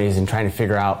and attorneys and trying to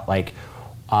figure out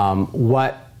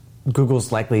what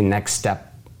Google's likely next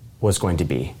step was going to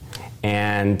be.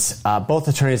 And both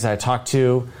attorneys that I talked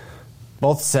to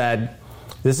both said,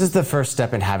 this is the first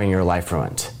step in having your life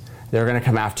ruined. They're going to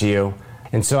come after you.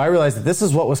 And so I realized that this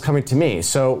is what was coming to me.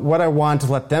 So what I wanted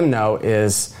to let them know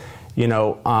is,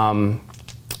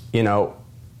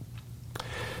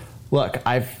 look,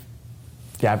 I've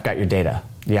got your data.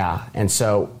 Yeah. And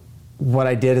so what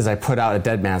I did is I put out a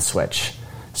dead man switch,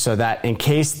 so that in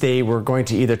case they were going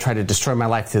to either try to destroy my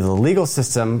life through the legal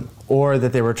system, or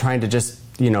that they were trying to just,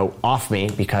 off me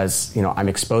because, I'm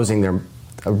exposing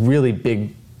a really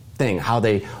big thing, how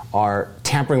they are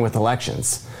tampering with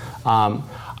elections.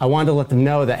 I wanted to let them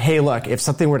know that, hey, look, if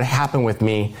something were to happen with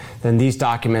me, then these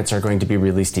documents are going to be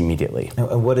released immediately.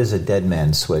 And what is a dead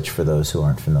man switch for those who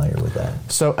aren't familiar with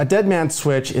that? So a dead man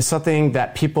switch is something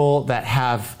that people that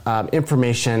have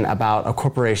information about a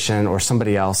corporation or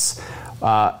somebody else,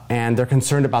 and they're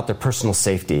concerned about their personal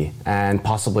safety and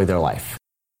possibly their life.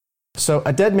 So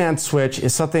a dead man switch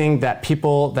is something that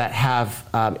people that have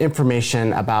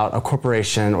information about a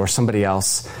corporation or somebody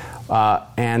else,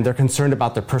 and they're concerned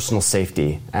about their personal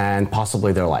safety and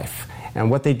possibly their life. And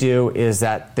what they do is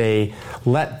that they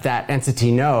let that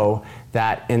entity know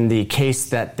that in the case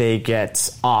that they get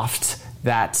offed,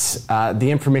 that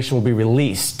the information will be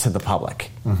released to the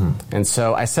public. Mm-hmm. And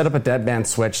so I set up a dead man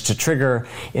switch to trigger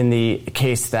in the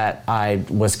case that I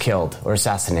was killed or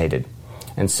assassinated.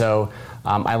 And so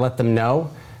I let them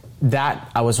know that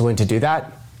I was willing to do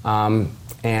that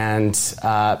and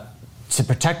to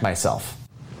protect myself.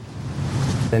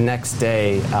 The next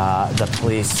day, the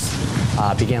police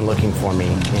began looking for me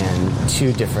in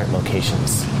 2 different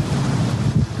locations.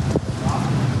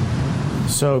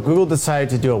 So Google decided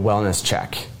to do a wellness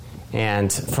check.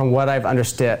 And from what I've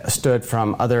understood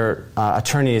from other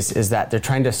attorneys is that they're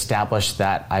trying to establish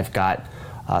that I've got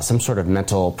some sort of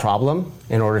mental problem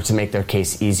in order to make their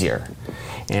case easier.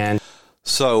 And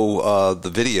so the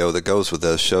video that goes with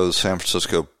this shows San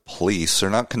Francisco police. They're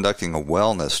not conducting a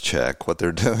wellness check. What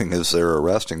they're doing is they're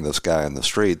arresting this guy in the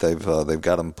street. They've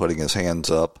got him putting his hands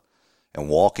up and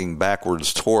walking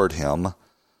backwards toward him.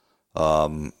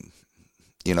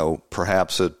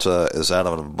 Perhaps it is out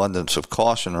of an abundance of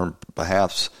caution, or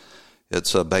perhaps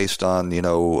it's based on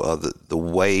the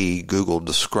way Google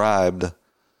described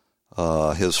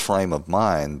his frame of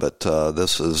mind. But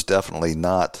this is definitely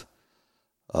not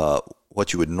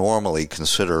what you would normally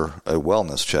consider a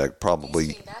wellness check.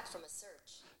 Probably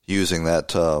using that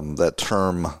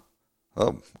term.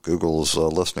 Oh, Google's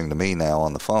listening to me now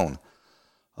on the phone.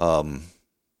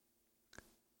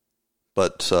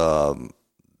 but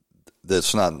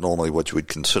that's not normally what you would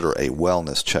consider a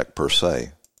wellness check per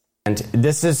se. And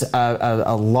this is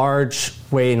a large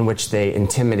way in which they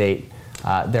intimidate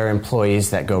their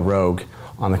employees that go rogue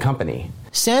on the company.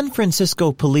 San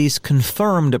Francisco police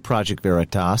confirmed to Project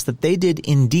Veritas that they did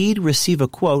indeed receive a,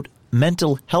 quote,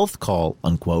 mental health call,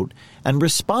 unquote, and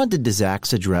responded to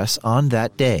Zach's address on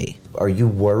that day. Are you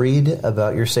worried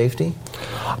about your safety?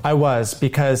 I was,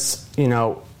 because,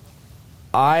 because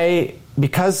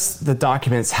the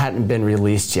documents hadn't been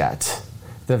released yet,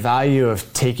 the value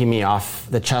of taking me off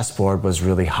the chessboard was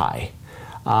really high.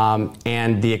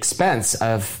 And the expense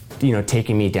of,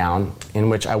 taking me down, in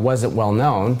which I wasn't well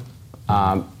known,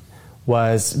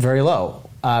 was very low.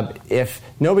 If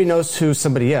nobody knows who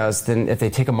somebody is, then if they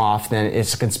take them off, then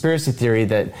it's a conspiracy theory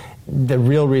that the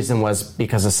real reason was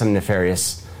because of some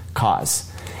nefarious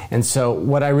cause. And so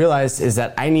what I realized is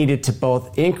that I needed to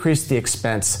both increase the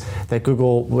expense that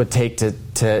Google would take to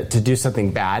do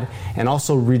something bad, and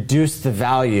also reduce the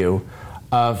value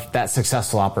of that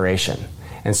successful operation.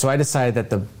 And so I decided that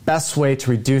the best way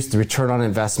to reduce the return on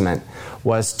investment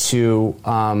was to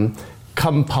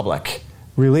come public,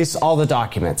 release all the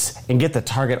documents, and get the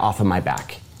target off of my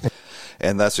back.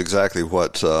 And that's exactly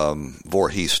what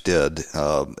Voorhees did.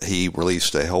 He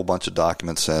released a whole bunch of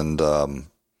documents, and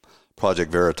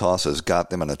Project Veritas has got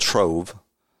them in a trove.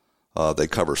 They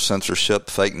cover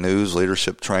censorship, fake news,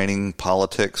 leadership training,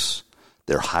 politics,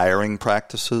 their hiring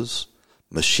practices,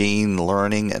 machine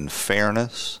learning and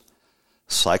fairness,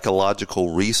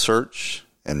 psychological research,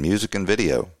 and music and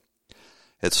video.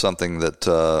 It's something that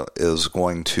is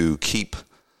going to keep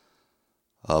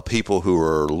people who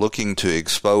are looking to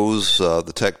expose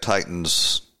the tech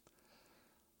titans'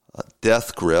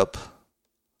 death grip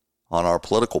on our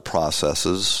political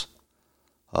processes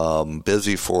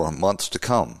busy for months to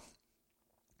come.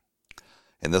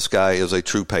 And this guy is a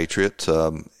true patriot.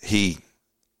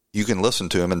 You can listen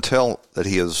to him and tell that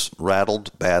he is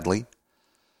rattled badly,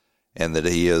 and that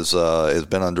he has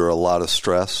been under a lot of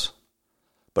stress.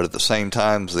 But at the same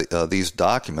time, these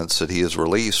documents that he has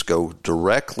released go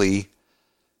directly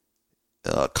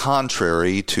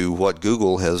contrary to what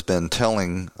Google has been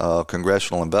telling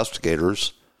congressional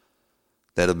investigators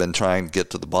that have been trying to get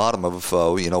to the bottom of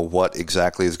what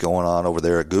exactly is going on over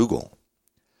there at Google.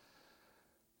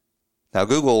 Now,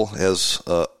 Google is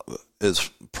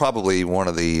probably one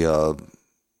of the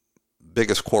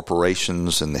biggest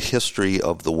corporations in the history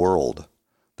of the world.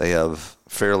 They have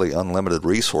fairly unlimited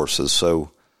resources,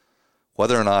 so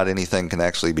whether or not anything can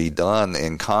actually be done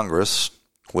in Congress,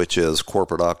 which is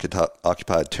corporate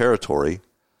occupied territory,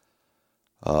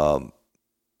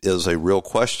 is a real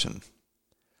question.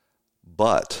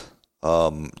 But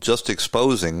just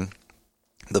exposing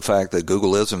the fact that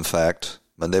Google is, in fact,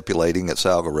 manipulating its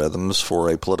algorithms for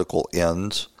a political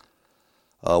ends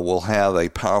will have a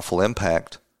powerful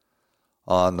impact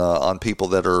on people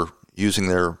that are using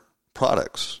their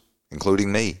products,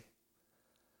 including me.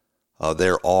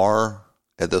 There are,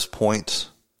 at this point,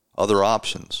 other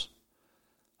options.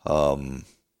 And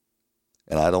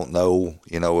I don't know,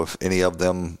 if any of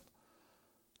them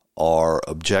are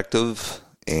objective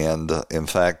and, in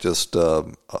fact, just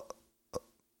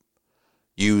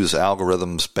use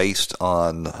algorithms based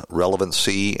on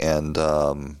relevancy and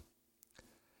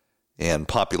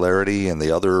popularity and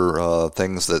the other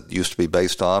things that used to be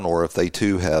based on, or if they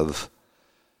too have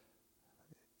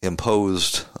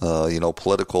imposed,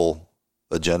 political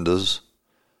agendas.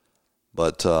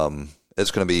 But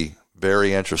it's going to be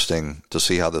very interesting to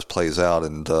see how this plays out.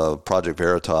 And Project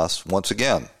Veritas, once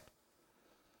again,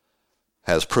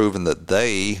 has proven that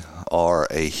they are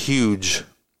a huge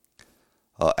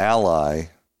ally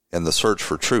in the search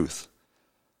for truth.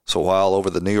 So while over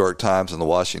the New York Times and the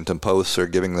Washington Post, they're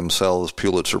giving themselves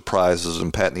Pulitzer Prizes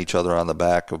and patting each other on the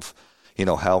back of,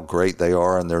 how great they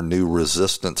are in their new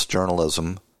resistance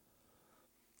journalism,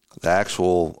 the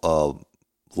actual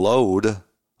load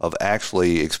of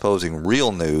actually exposing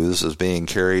real news is being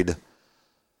carried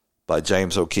by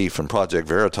James O'Keefe from Project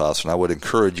Veritas, and I would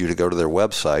encourage you to go to their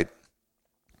website.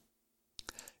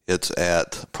 It's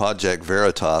at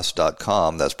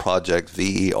projectveritas.com. That's Project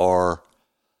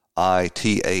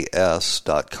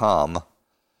VERITAS.com,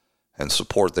 and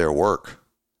support their work.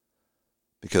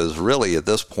 Because really, at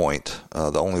this point,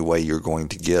 the only way you're going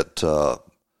to get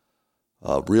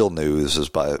real news is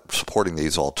by supporting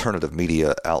these alternative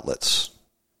media outlets,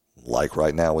 like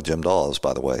right now with Jim Dawes,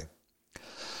 by the way.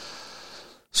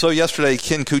 So yesterday,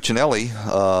 Ken Cuccinelli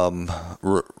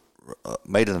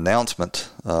made an announcement.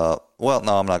 No,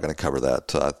 I'm not going to cover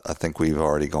that. I think we've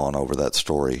already gone over that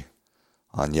story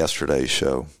on yesterday's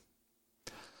show.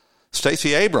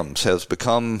 Stacey Abrams has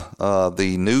become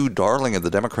the new darling of the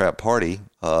Democrat Party.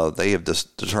 They have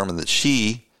determined that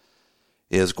she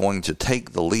is going to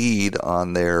take the lead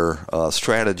on their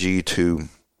strategy to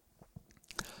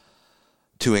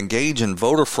engage in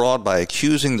voter fraud by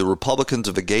accusing the Republicans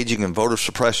of engaging in voter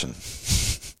suppression.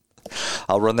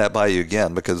 I'll run that by you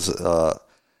again because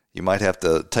you might have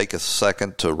to take a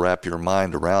second to wrap your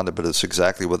mind around it, but it's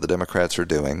exactly what the Democrats are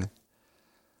doing.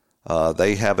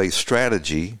 They have a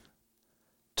strategy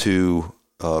to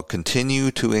continue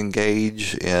to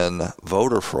engage in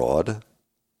voter fraud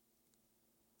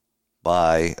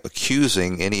by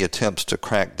accusing any attempts to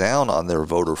crack down on their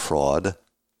voter fraud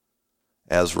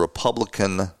as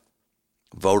Republican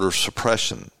voter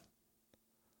suppression.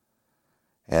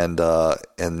 And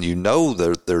you know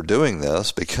they're doing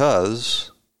this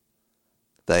because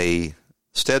they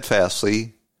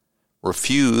steadfastly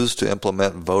refuse to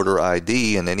implement voter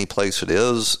ID in any place it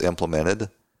is implemented.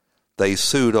 They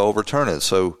sue to overturn it.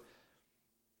 So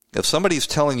if somebody's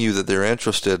telling you that they're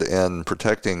interested in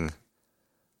protecting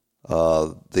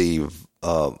the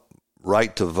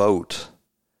right to vote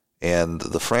and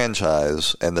the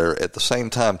franchise, and they're at the same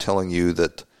time telling you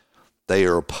that they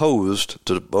are opposed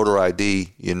to voter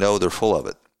ID, you know they're full of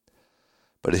it.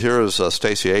 But here is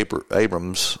Stacey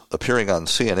Abrams appearing on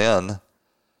CNN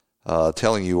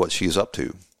telling you what she's up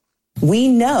to. We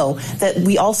know that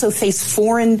we also face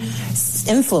foreign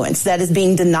influence that is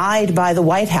being denied by the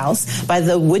White House, by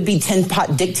the would-be tin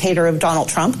pot dictator of Donald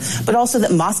Trump, but also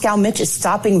that Moscow Mitch is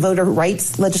stopping voter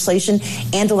rights legislation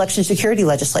and election security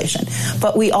legislation.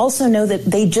 But we also know that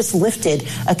they just lifted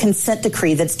a consent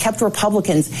decree that's kept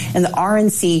Republicans and the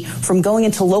RNC from going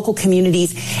into local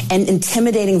communities and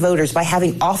intimidating voters by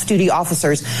having off-duty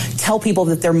officers tell people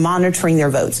that they're monitoring their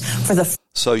votes.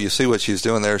 So you see what she's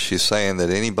doing there? She's saying that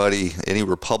any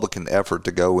Republican effort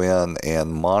to go in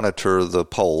and monitor the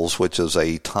polls, which is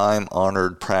a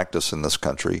time-honored practice in this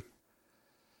country,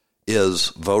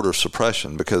 is voter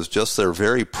suppression, because just their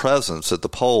very presence at the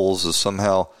polls is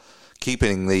somehow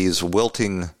keeping these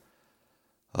wilting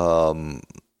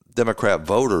Democrat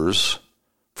voters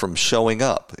from showing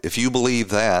up. If you believe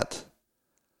that,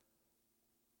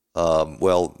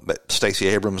 well, Stacey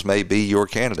Abrams may be your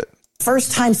candidate.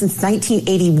 First time since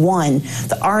 1981,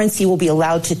 the RNC will be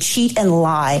allowed to cheat and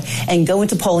lie and go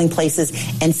into polling places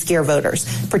and scare voters,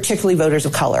 particularly voters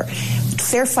of color.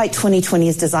 Fair Fight 2020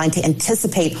 is designed to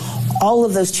anticipate all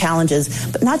of those challenges,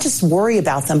 but not just worry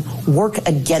about them, work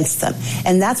against them.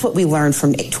 And that's what we learned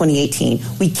from 2018.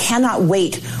 We cannot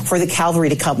wait for the cavalry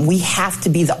to come. We have to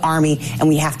be the army, and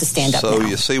we have to stand up now. So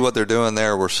you see what they're doing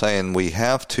there? We're saying we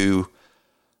have to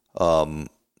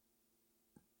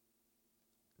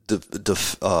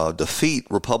defeat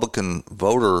Republican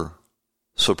voter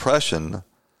suppression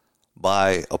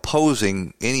by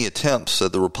opposing any attempts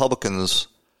that the Republicans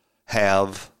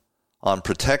have on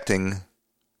protecting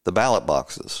the ballot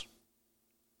boxes.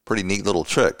 Pretty neat little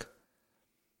trick.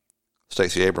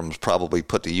 Stacey Abrams probably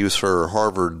put to use her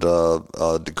Harvard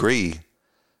degree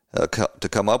to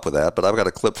come up with that, but I've got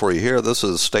a clip for you here. This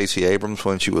is Stacey Abrams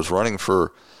when she was running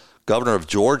for governor of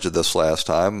Georgia this last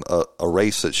time, a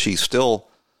race that she still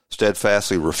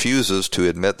steadfastly refuses to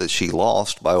admit that she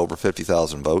lost by over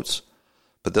 50,000 votes.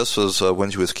 But this was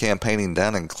when she was campaigning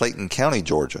down in Clayton County,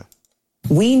 Georgia.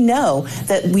 We know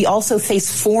that we also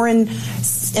face foreign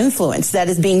influence that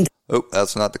is being... Oh,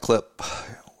 that's not the clip.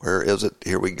 Where is it?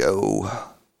 Here we go.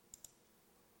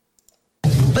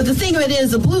 But the thing of it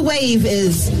is, the blue wave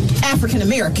is African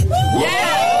American.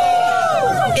 Yeah!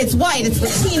 It's white, it's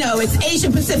Latino, it's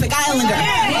Asian Pacific Islander.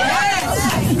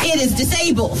 It is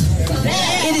disabled.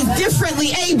 It is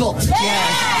differently abled.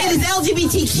 It is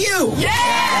LGBTQ.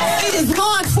 It is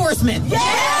law enforcement.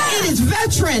 It is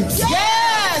veterans.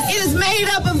 It is made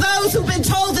up of those who've been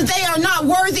told that they are not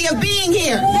worthy of being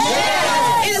here.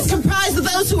 It is comprised of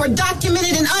those who are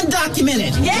documented and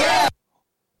undocumented.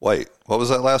 Wait, what was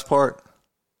that last part?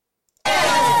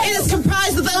 It is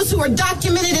comprised of those who are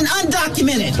documented and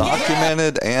undocumented.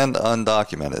 Documented and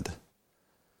undocumented.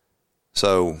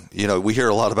 So, you know, we hear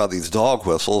a lot about these dog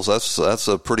whistles. That's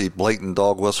a pretty blatant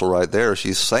dog whistle right there.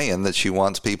 She's saying that she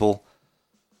wants people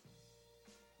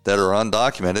that are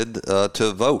undocumented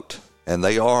to vote, and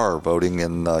they are voting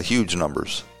in huge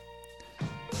numbers.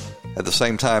 At the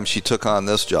same time, she took on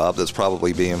this job that's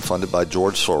probably being funded by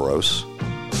George Soros.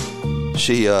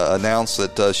 She announced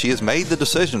that she has made the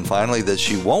decision finally that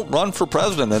she won't run for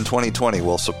president in 2020.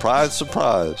 Well, surprise,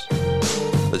 surprise.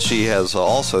 But she has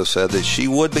also said that she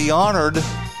would be honored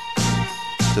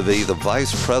to be the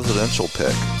vice presidential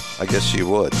pick. I guess she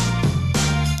would.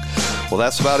 Well,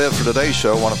 that's about it for today's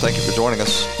show. I want to thank you for joining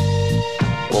us.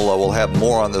 We'll have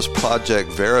more on this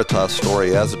Project Veritas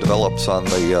story as it develops on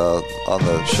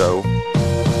the show.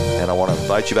 And I want to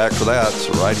invite you back for that.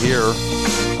 So right here,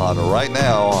 right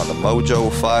now on the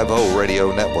Mojo 50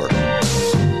 Radio Network.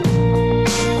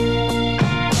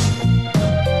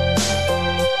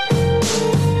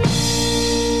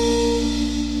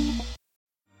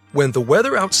 When the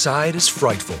weather outside is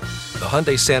frightful, the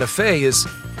Hyundai Santa Fe is,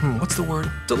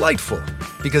 delightful.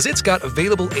 Because it's got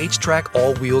available H-Track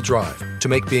all-wheel drive to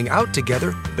make being out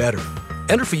together better.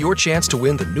 Enter for your chance to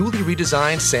win the newly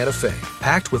redesigned Santa Fe,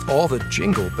 packed with all the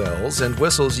jingle bells and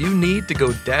whistles you need to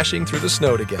go dashing through the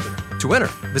snow together. To enter,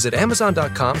 visit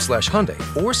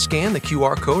Amazon.com/Hyundai or scan the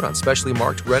QR code on specially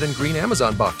marked red and green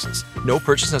Amazon boxes. No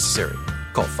purchase necessary.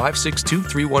 Call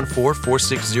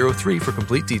 562-314-4603 for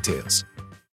complete details.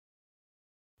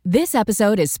 This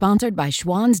episode is sponsored by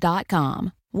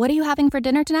Schwans.com. What are you having for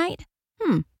dinner tonight?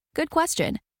 Good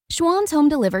question. Schwann's Home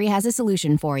Delivery has a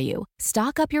solution for you.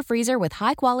 Stock up your freezer with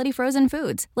high-quality frozen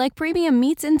foods like premium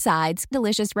meats and sides,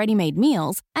 delicious ready-made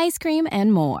meals, ice cream,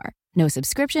 and more. No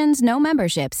subscriptions, no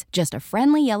memberships, just a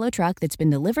friendly yellow truck that's been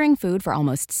delivering food for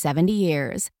almost 70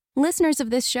 years. Listeners of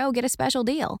this show get a special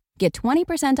deal. Get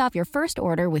 20% off your first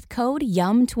order with code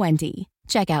YUM20.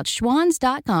 Check out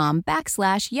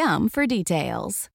schwans.com/YUM for details.